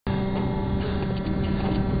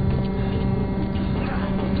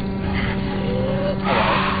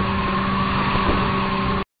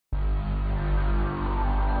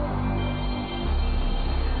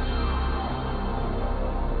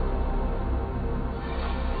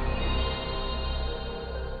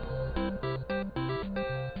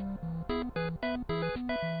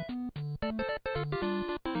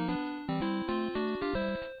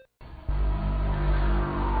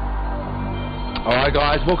Alright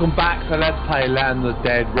guys, welcome back to Let's Play Land of the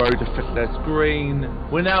Dead Road to Fiddler Green.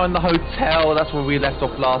 We're now in the hotel, that's where we left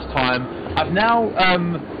off last time. I've now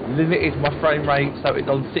limited my frame rate so it's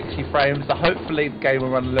on 60 frames, so hopefully the game will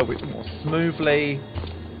run a little bit more smoothly.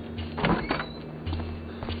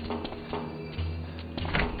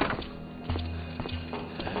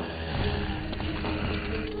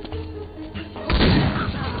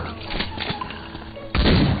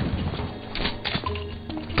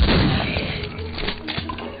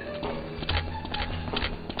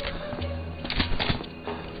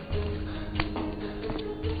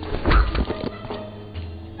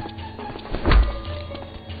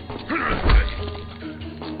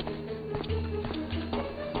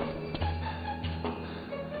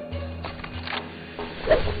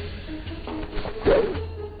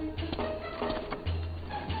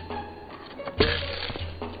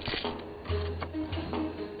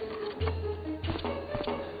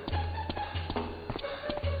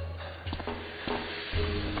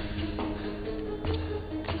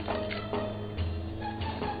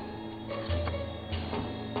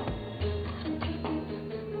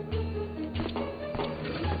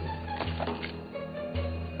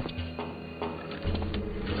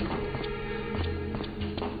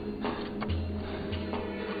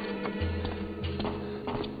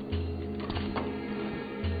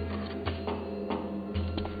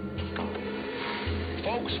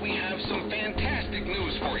 Folks, we have some fantastic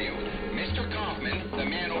news for you. Mr. Kaufman, the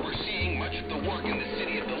man overseeing much of the work in the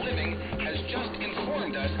City of the Living, has just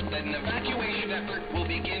informed us that an evacuation effort will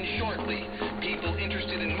begin shortly. People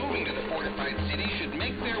interested in moving to the fortified city should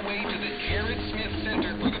make their way to the Jared Smith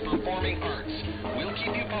Center for the Performing Arts. We'll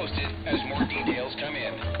keep you posted as more details come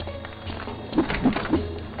in.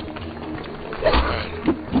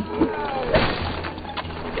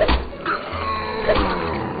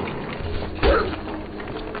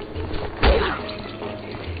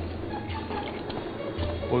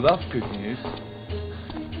 Well, that's good news.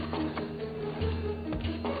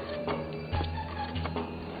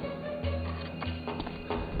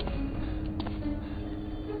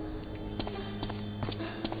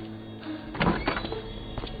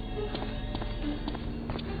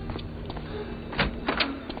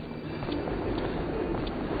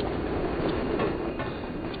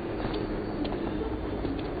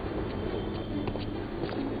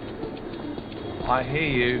 I hear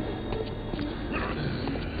you.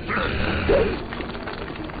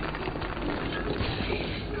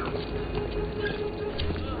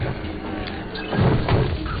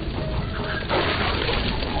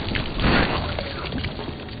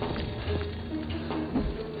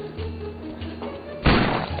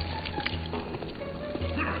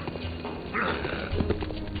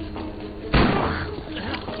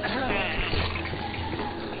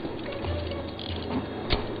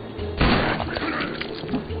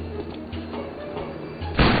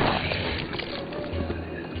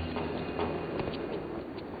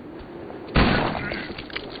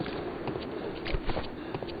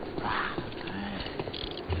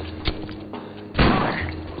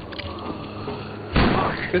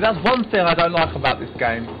 Because that's one thing I don't like about this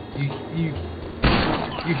game.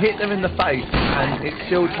 You hit them in the face and it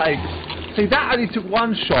still takes. See, that only took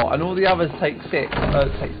one shot and all the others take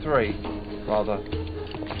three rather.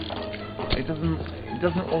 It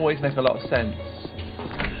doesn't always make a lot of sense.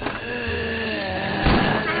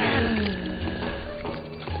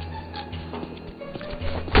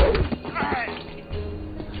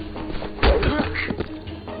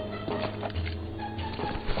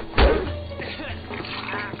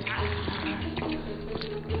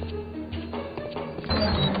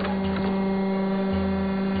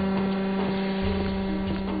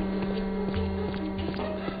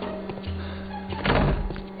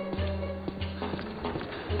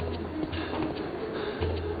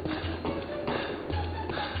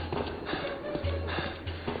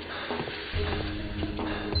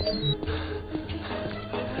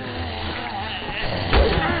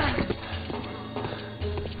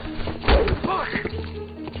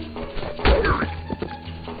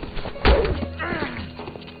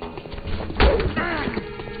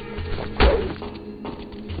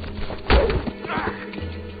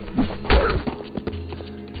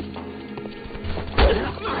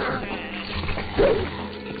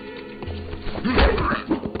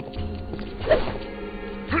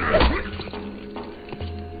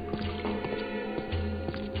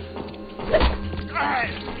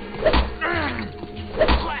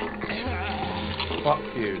 Fuck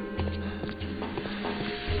you.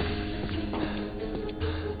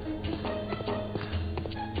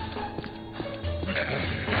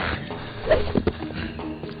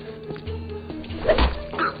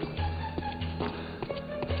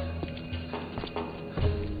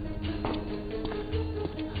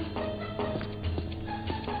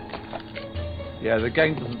 Yeah, the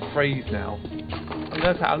game doesn't freeze now. I'm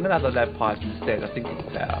gonna have the lead pipe instead. I think it's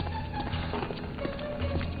better.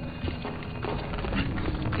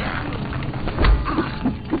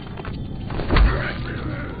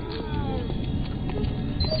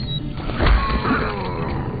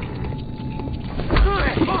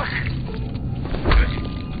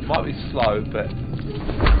 Might be slow, but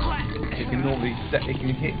it can normally it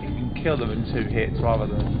can kill them in 2 hits rather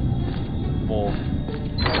than more.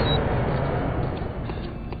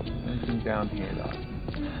 Anything down here that I can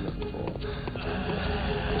look for?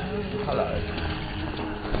 Hello.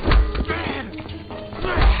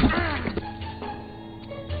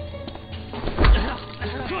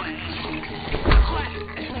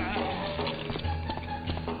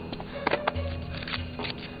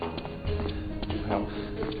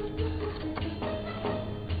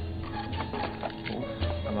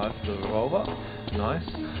 Ammo for the revolver. Nice.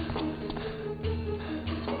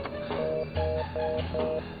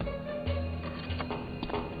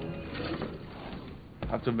 I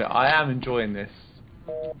have to admit, I am enjoying this.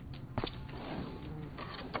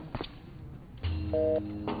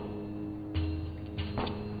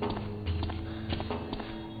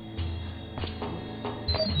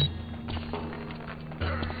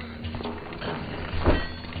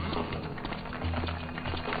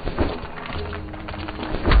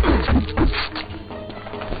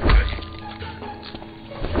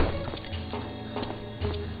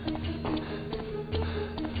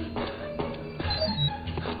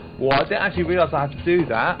 Well, I didn't actually realise I had to do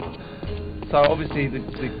that. So obviously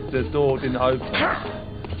the door didn't open.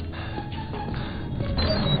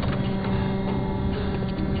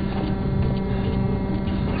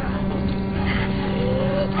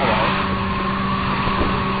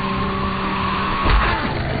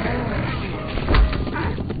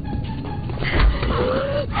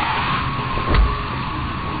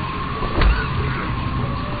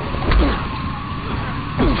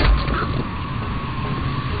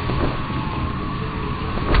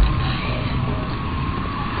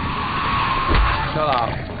 Shut up.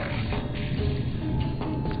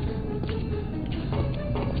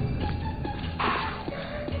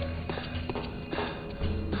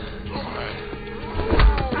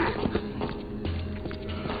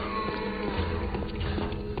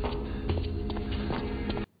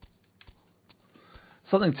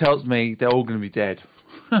 Something tells me they're all going to be dead.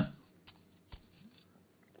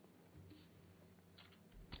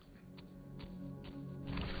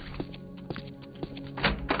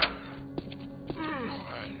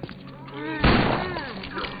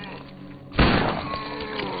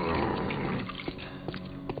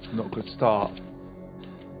 Not a good start.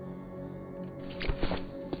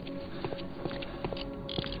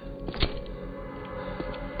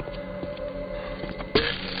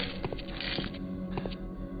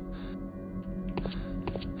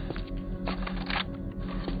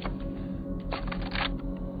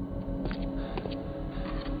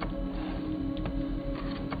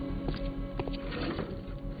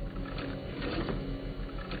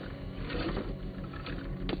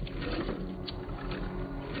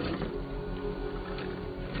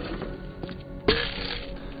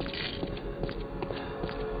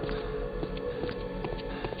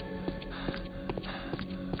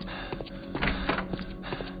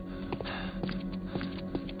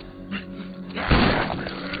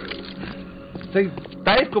 See,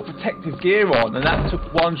 they've got protective gear on, and that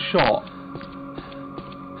took 1 shot.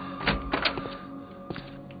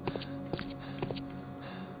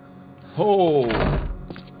 Oh.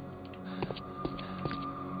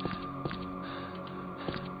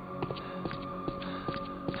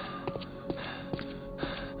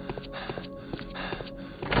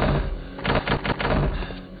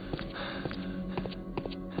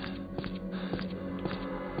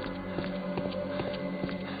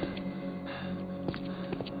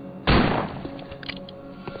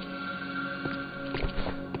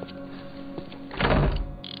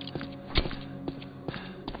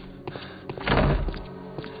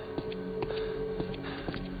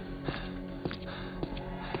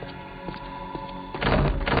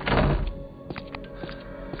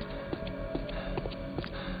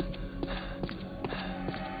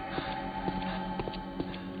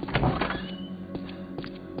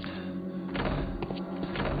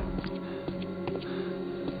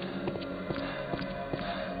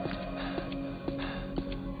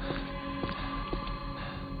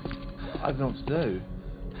 I don't know what to do.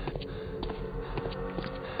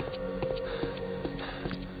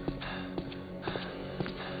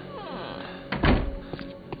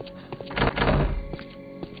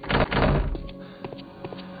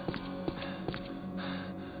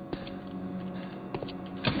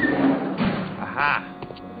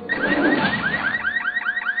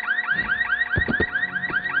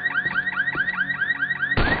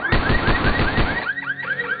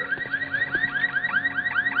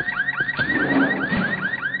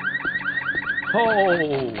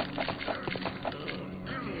 Oh!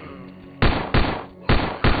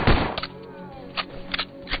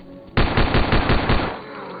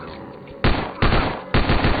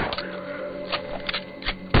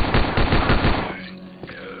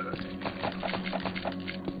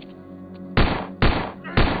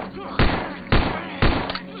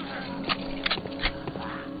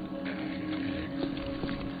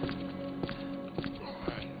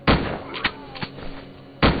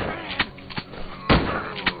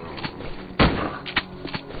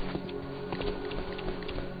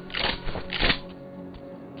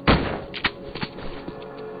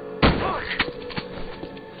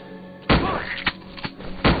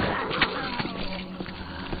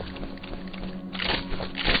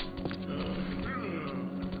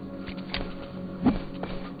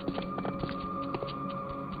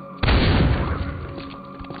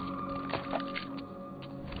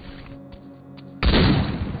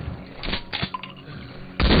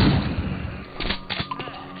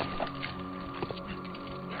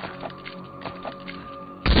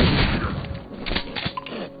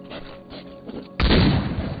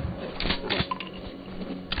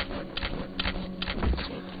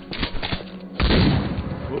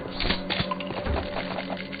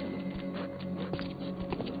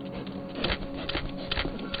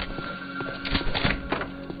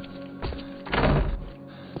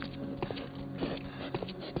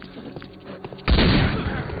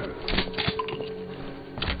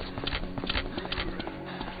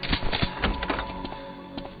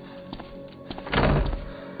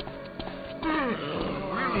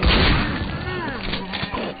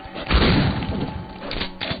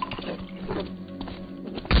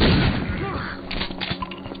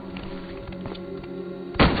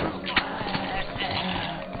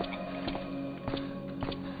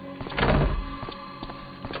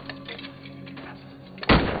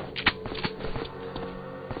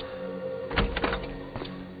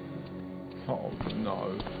 Oh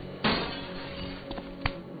no.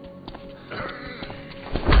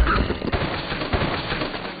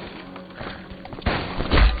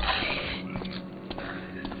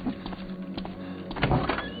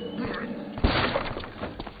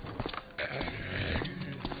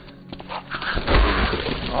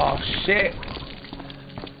 Oh shit.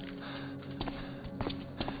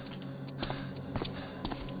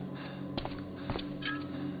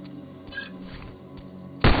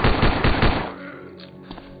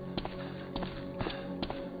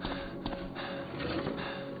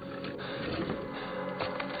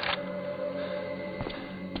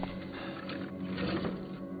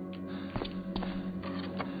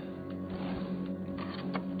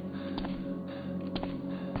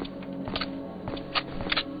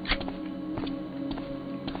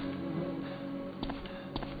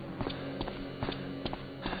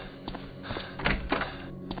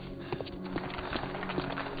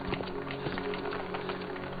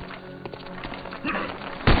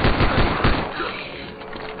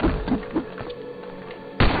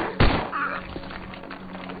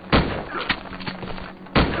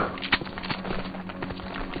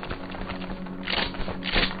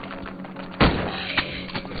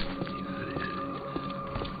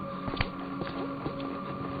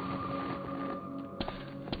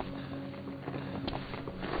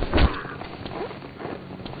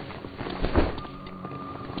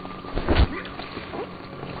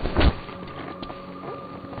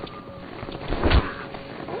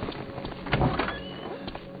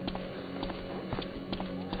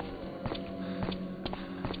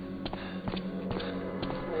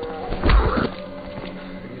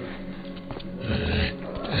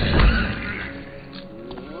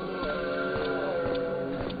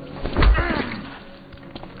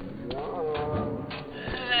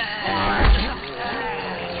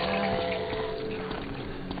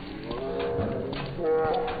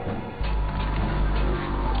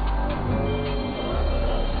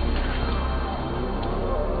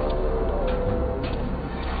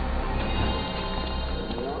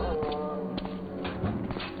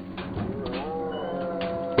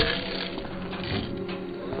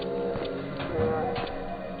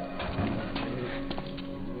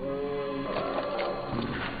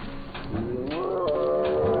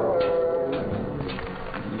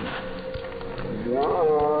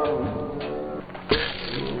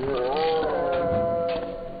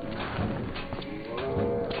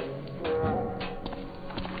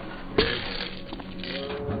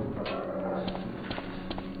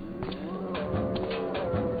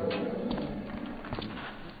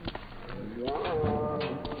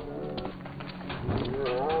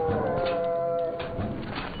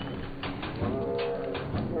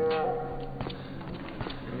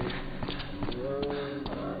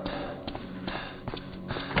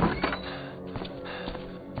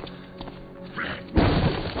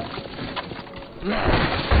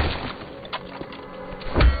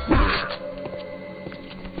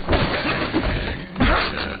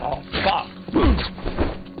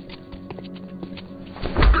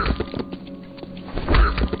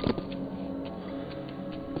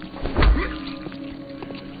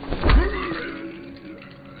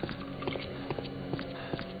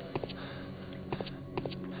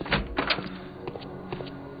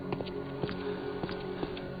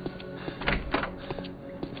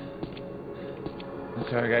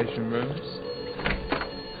 Interrogation rooms.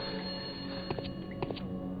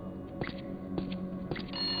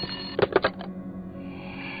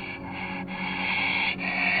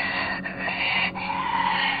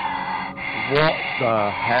 What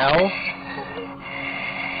the hell?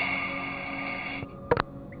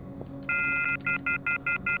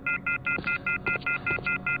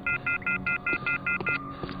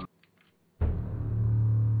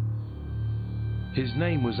 His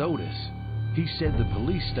name was Otis. He said the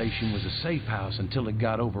police station was a safe house until it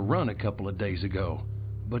got overrun a couple of days ago,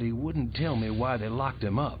 but he wouldn't tell me why they locked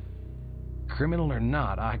him up. Criminal or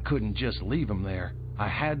not, I couldn't just leave him there. I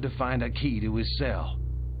had to find a key to his cell.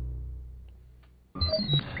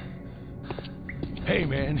 Hey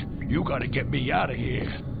man, you gotta get me out of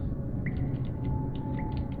here.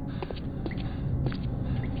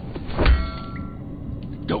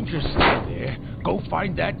 Don't just stand there. Go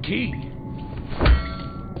find that key.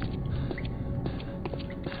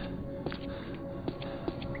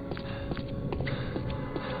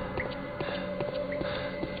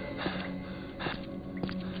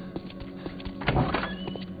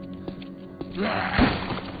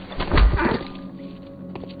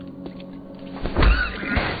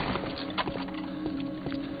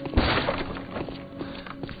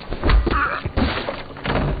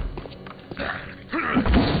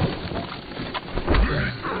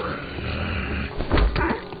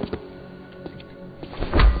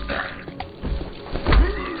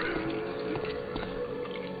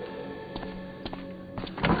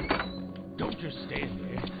 Don't just stand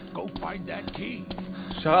there. Go find that key.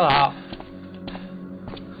 Shut up.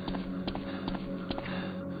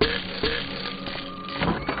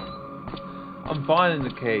 I'm finding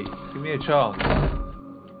the key. Give me a chance.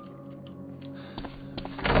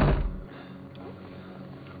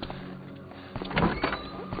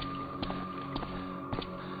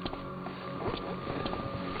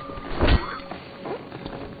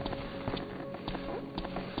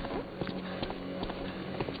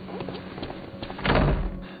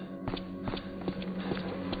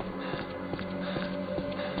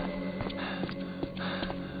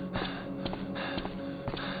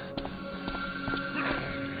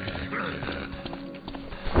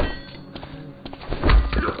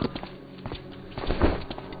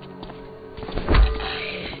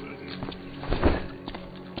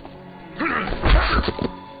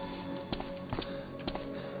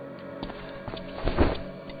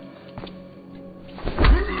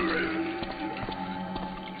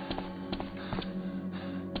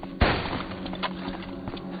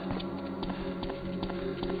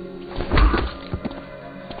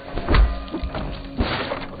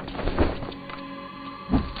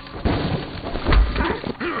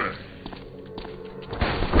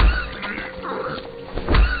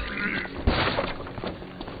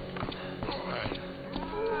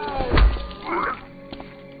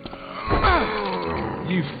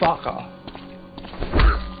 You fucker.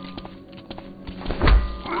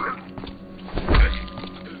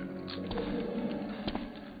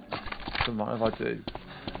 Don't mind if I do.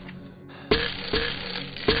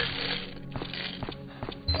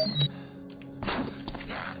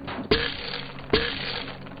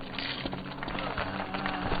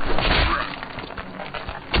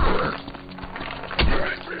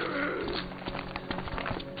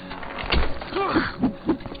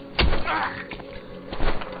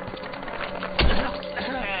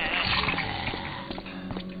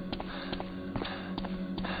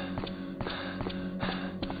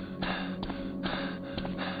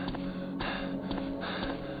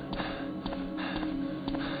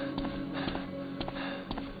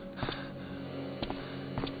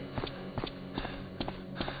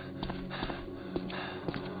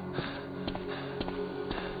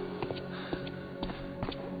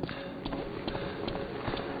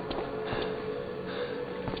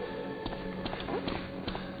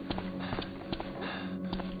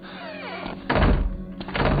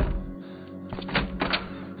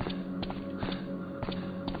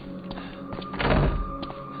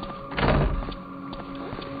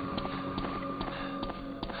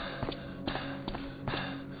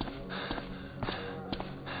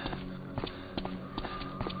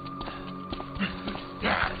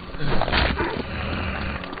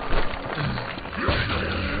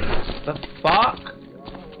 The fuck?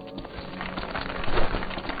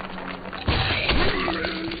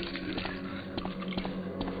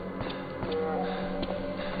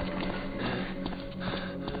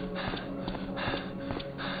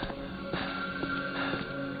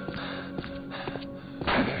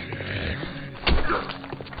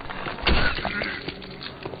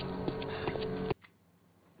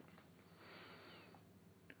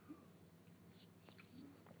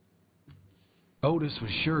 Otis was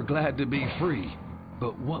sure glad to be free,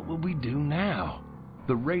 but what would we do now?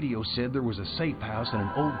 The radio said there was a safe house and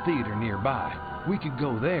an old theater nearby. We could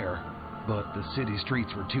go there, but the city streets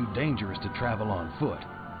were too dangerous to travel on foot.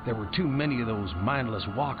 There were too many of those mindless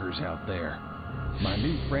walkers out there. My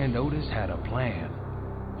new friend Otis had a plan.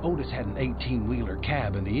 Otis had an 18-wheeler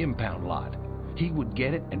cab in the impound lot. He would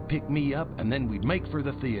get it and pick me up, and then we'd make for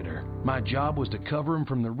the theater. My job was to cover him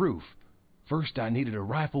from the roof. First, I needed a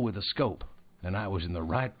rifle with a scope, and I was in the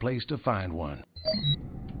right place to find one.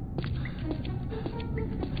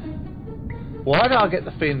 Why do I get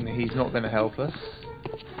the feeling he's not going to help us?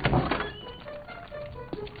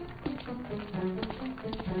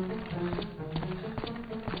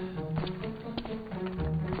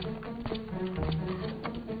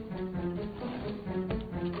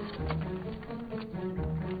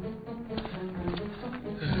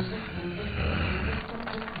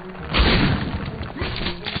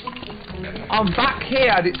 I'm back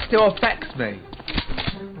here and it still affects me.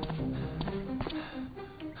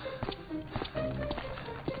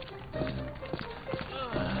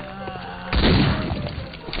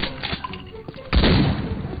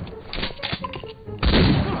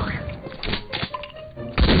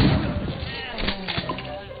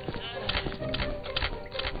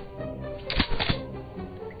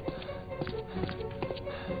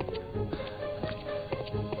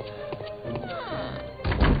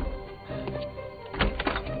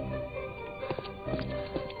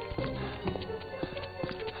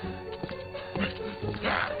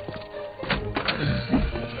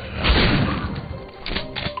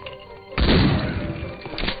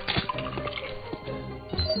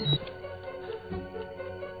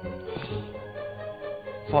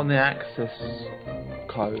 On the access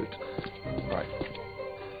code. Right.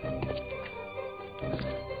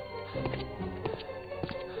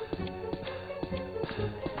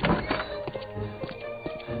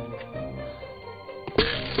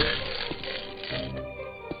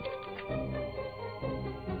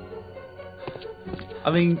 I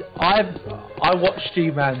mean, I watched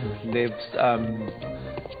G-Man Live's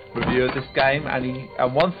review of this game,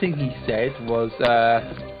 and one thing he said was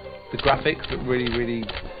the graphics look really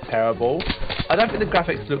terrible. I don't think the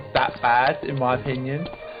graphics look that bad, in my opinion.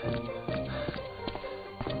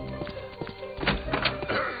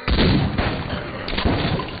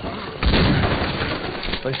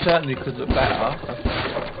 They certainly could look better.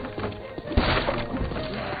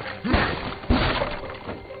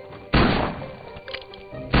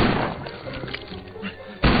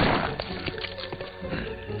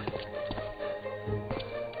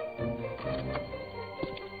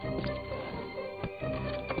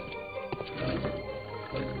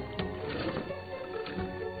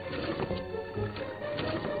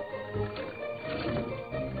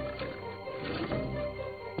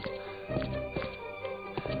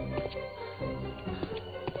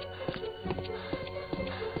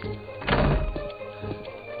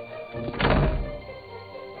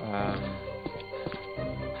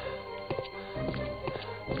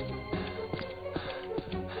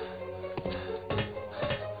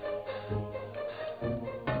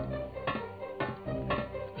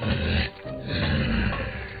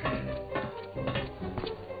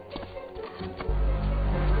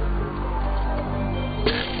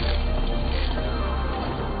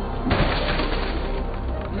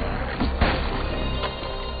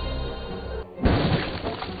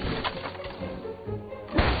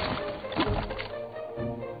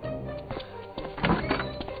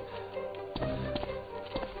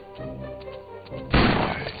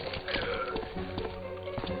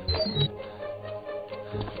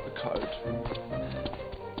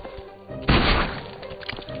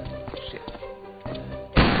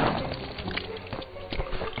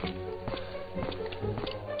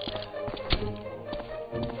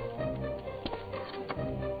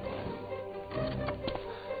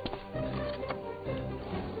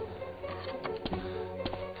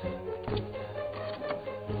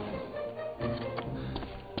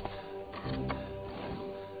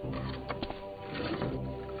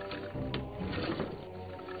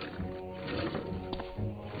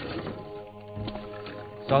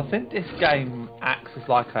 So I think this game acts as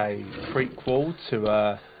like a prequel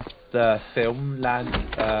to the film Land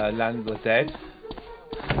of the Dead.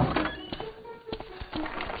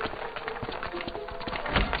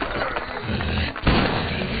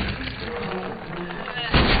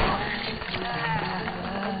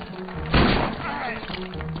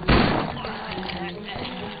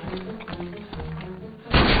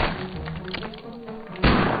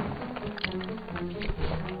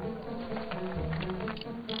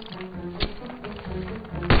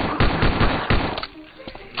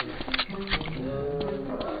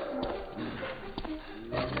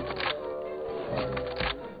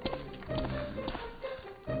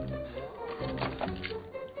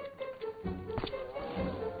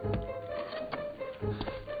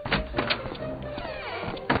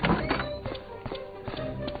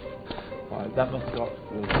 that must go up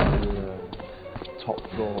to the top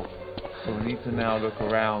floor. So we need to now look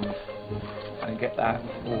around and get that.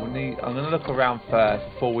 Well, I'm going to look around first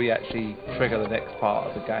before we actually trigger the next part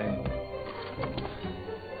of the game.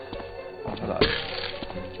 Oh, hello.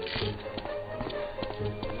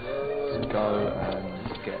 Let's go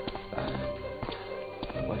and get that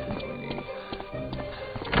weapon that we need.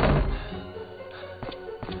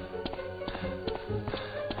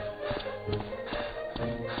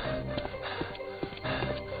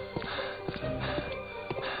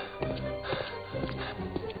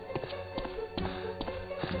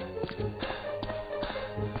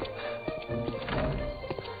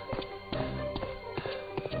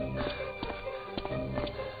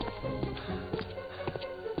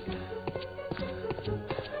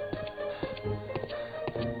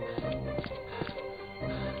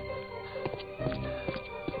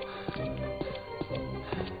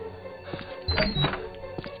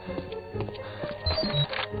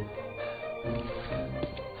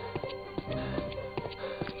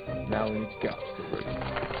 Now we need to get up to the roof.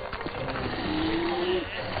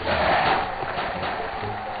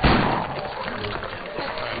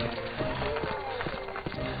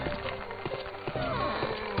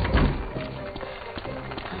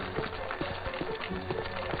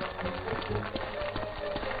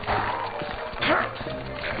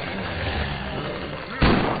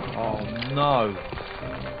 Oh no.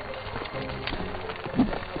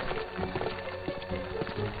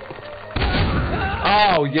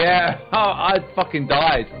 Oh yeah! Oh, I fucking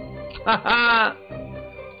died.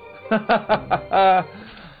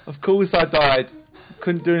 Of course I died.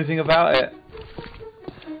 Couldn't do anything about it.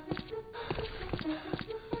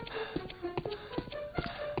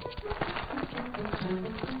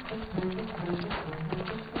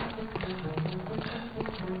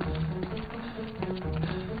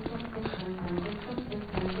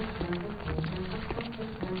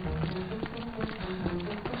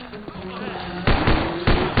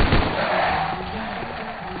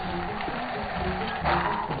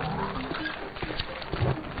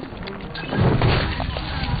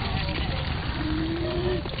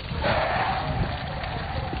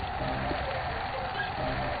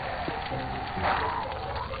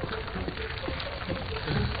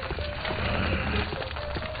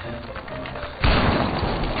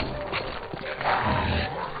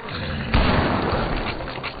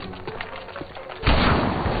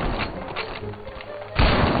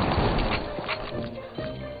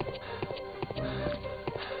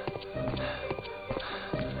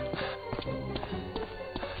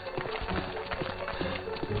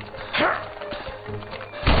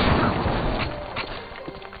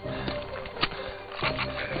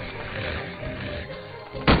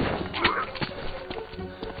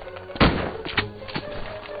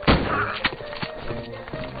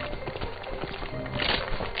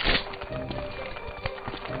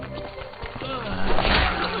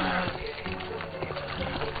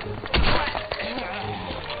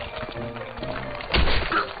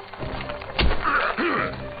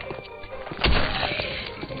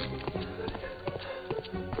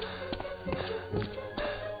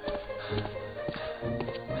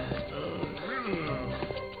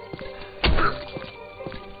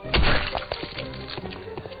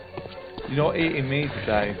 You're not eating me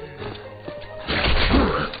today.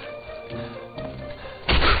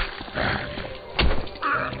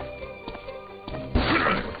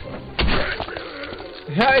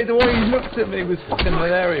 Hey, the way he looked at me was fucking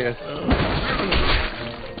hilarious.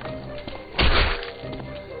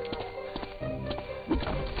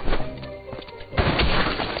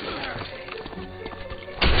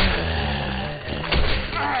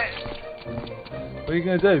 What are you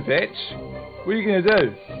gonna do, bitch? What are you gonna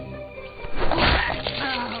do?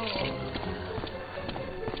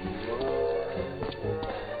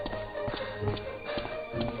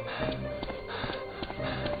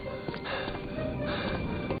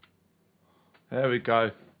 There we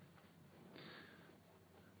go.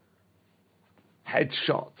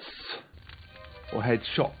 Headshots. Or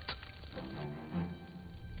headshot.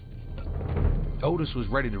 Otis was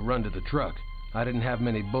ready to run to the truck. I didn't have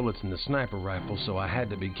many bullets in the sniper rifle, so I had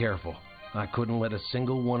to be careful. I couldn't let a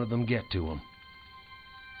single one of them get to him.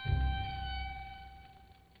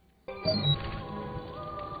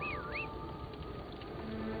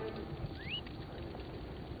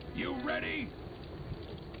 You ready?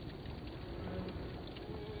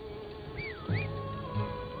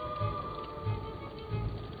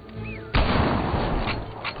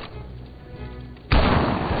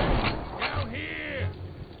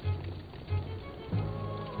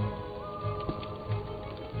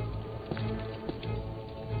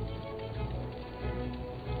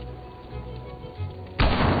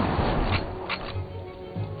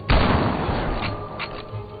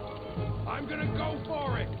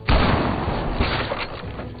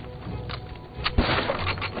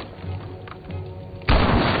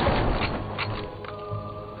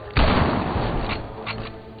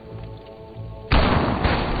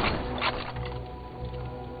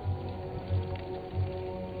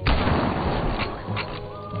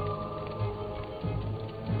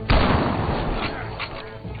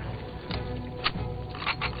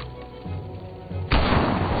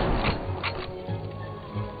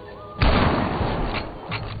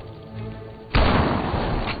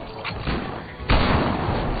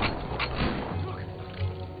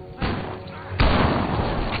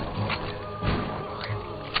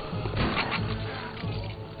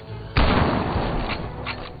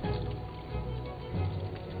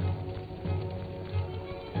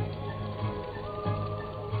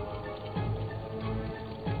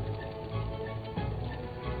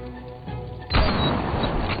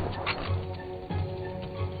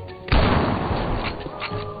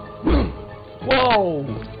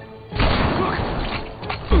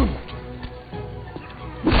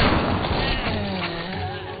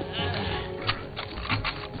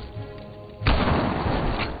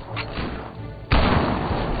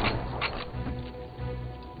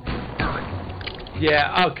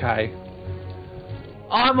 Yeah, okay.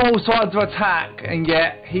 I'm all trying to attack, and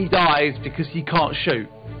yet he dies because he can't shoot.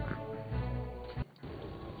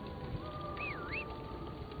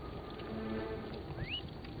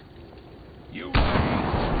 You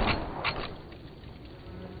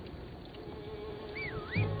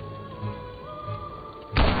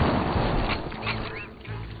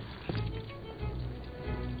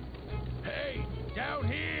Hey, down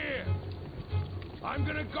here! I'm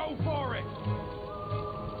gonna go for it!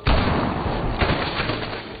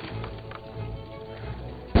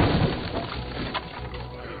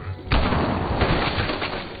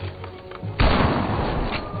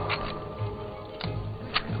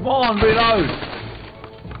 Come on, reload!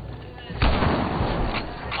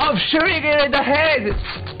 I'm shooting it in the head!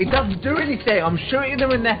 It doesn't do anything! I'm shooting them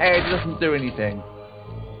in the head, it doesn't do anything.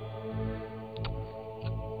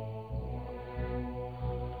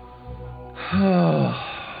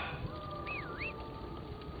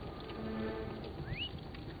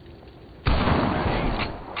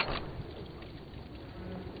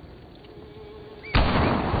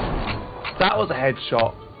 That was a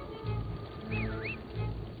headshot.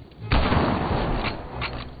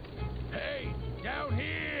 Hey, down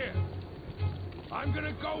here! I'm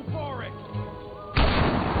gonna go for it!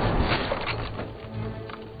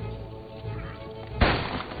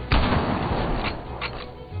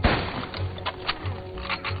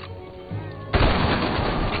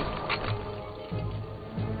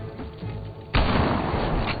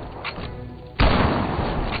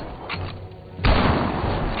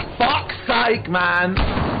 Fuck's sake, man!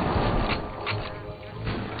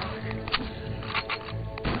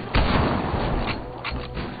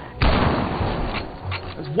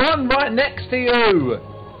 There's one right next to you!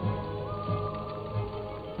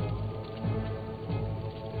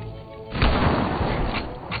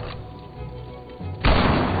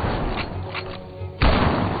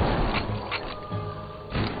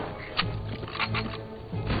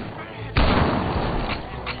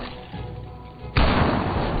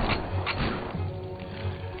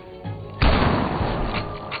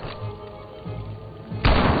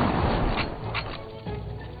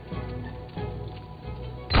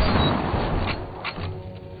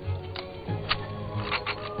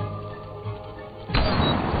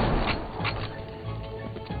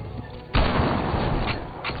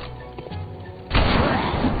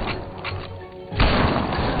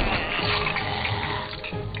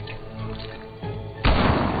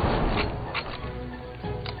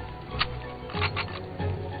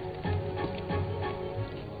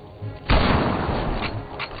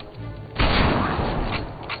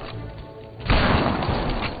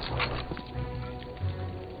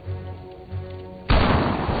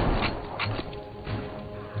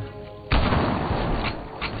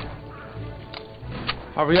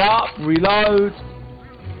 Hurry up, reload.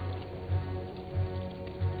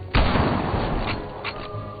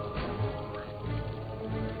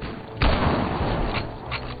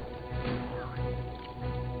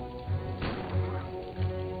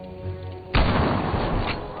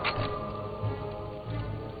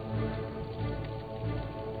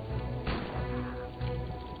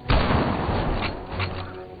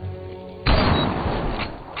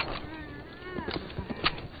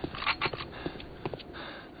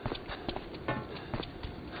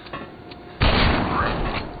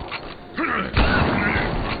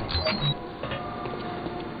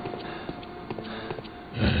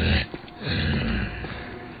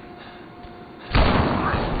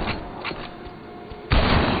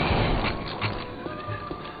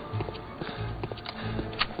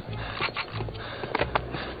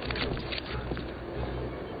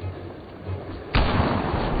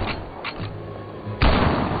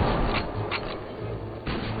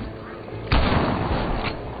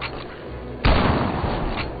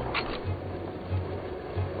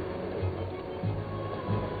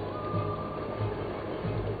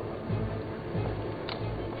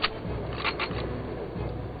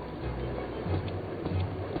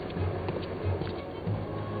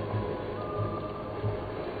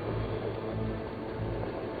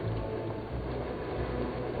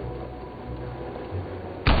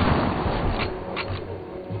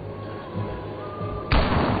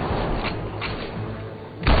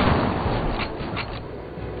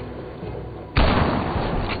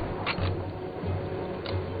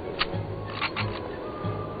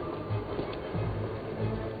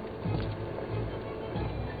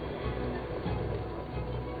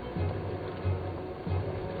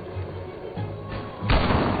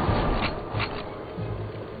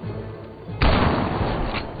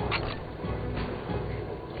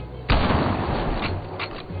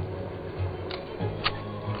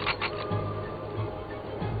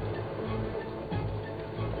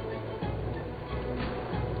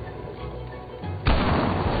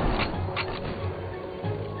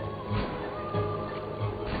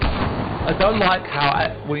 don't like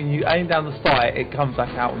how when you aim down the sight, it comes back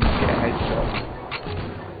out when you get a headshot.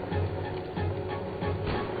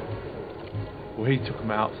 Well, he took him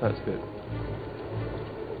out, so that's good.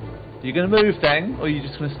 You gonna move then, or are you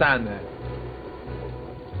just gonna stand there?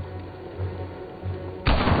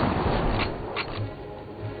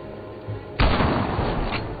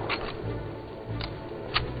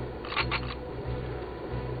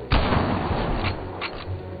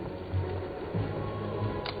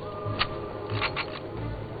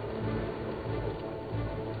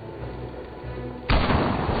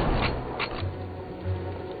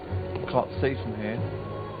 Can't see from here.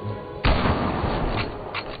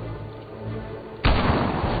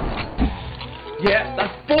 Yeah,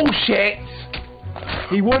 that's bullshit!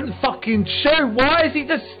 He wouldn't fucking shoot! Why is he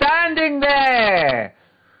just standing there?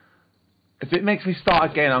 If it makes me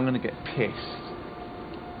start again, I'm gonna get pissed.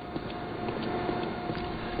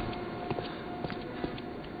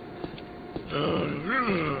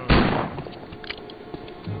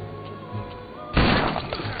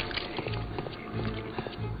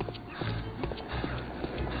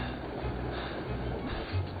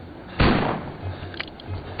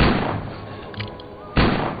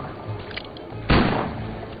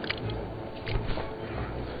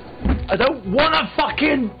 I don't wanna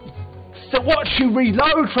fucking watch you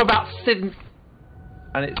reload for about 7.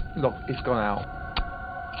 And it's, look, it's gone out.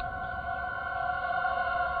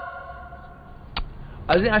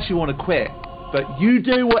 I didn't actually want to quit, but you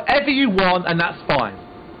do whatever you want and that's fine.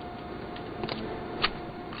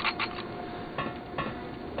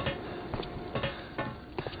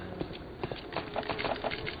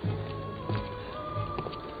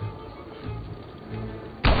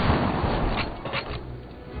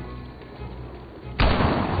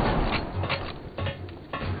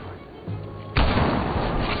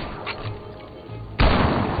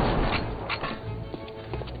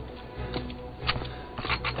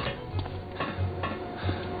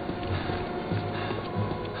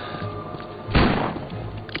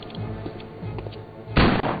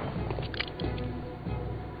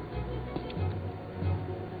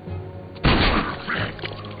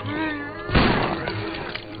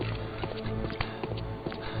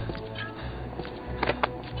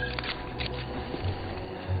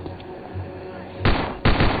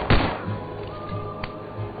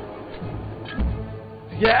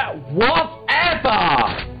 Yeah, whatever!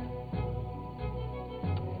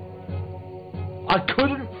 I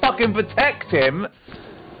couldn't fucking protect him!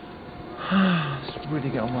 It's really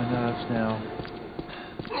getting on my nerves now.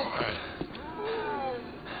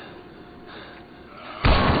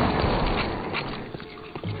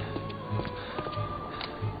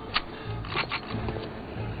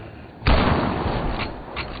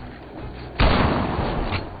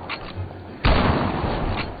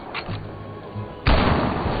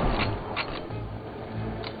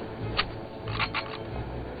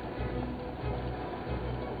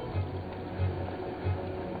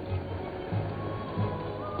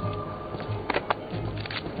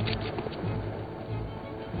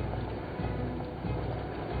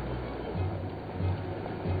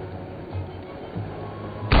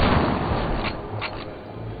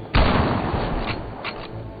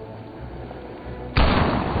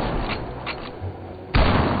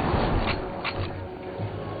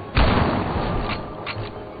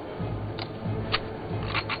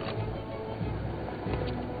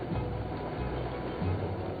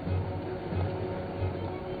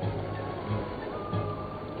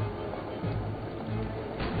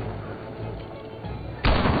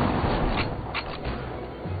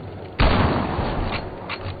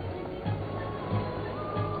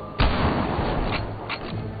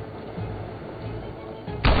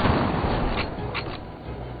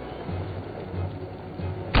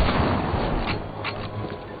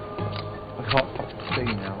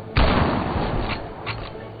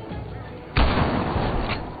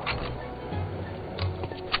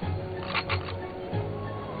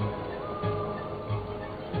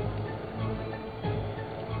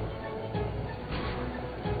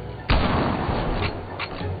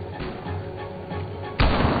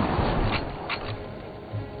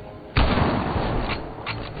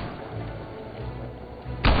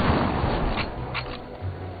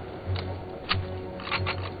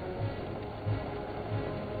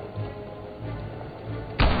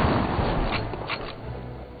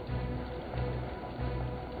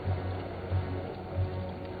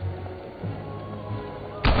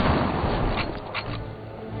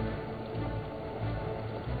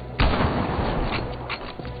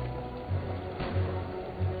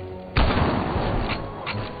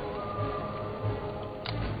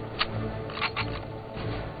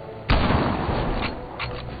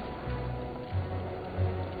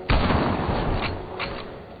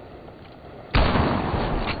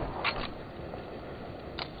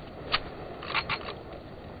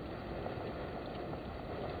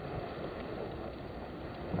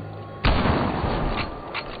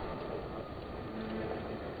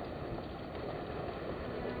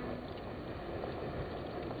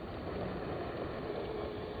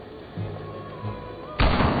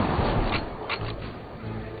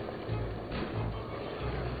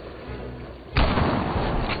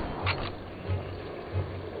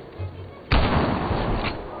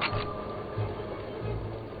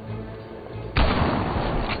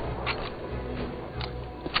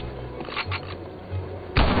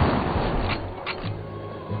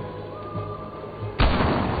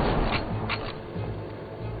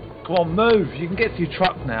 Come on, move. You can get to your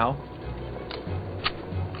truck now.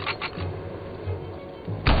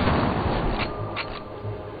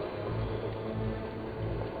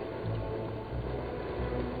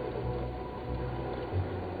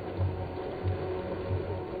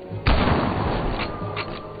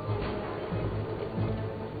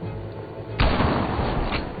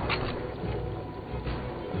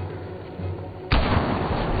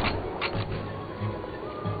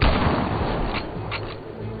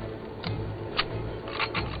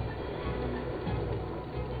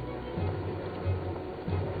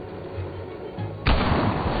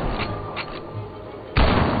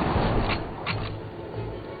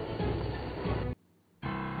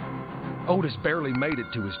 Otis barely made it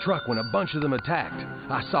to his truck when a bunch of them attacked.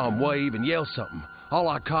 I saw him wave and yell something. All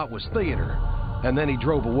I caught was theater. And then he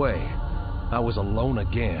drove away. I was alone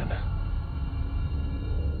again.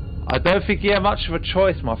 I don't think you have much of a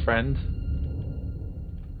choice, my friend.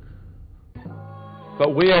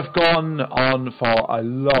 But we have gone on for a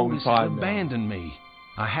long Otis time now. abandoned me.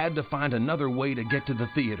 I had to find another way to get to the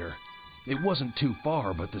theater. It wasn't too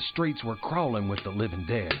far, but the streets were crawling with the living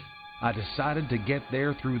dead. I decided to get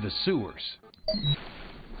there through the sewers.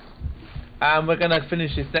 And we're going to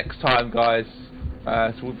finish this next time, guys.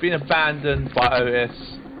 So we've been abandoned by Otis.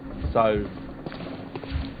 So...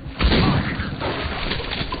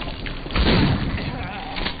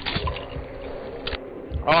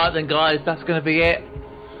 Alright then, guys. That's going to be it.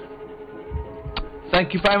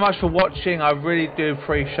 Thank you very much for watching. I really do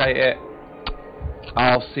appreciate it.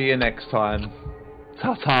 I'll see you next time.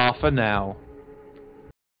 Ta-ta for now.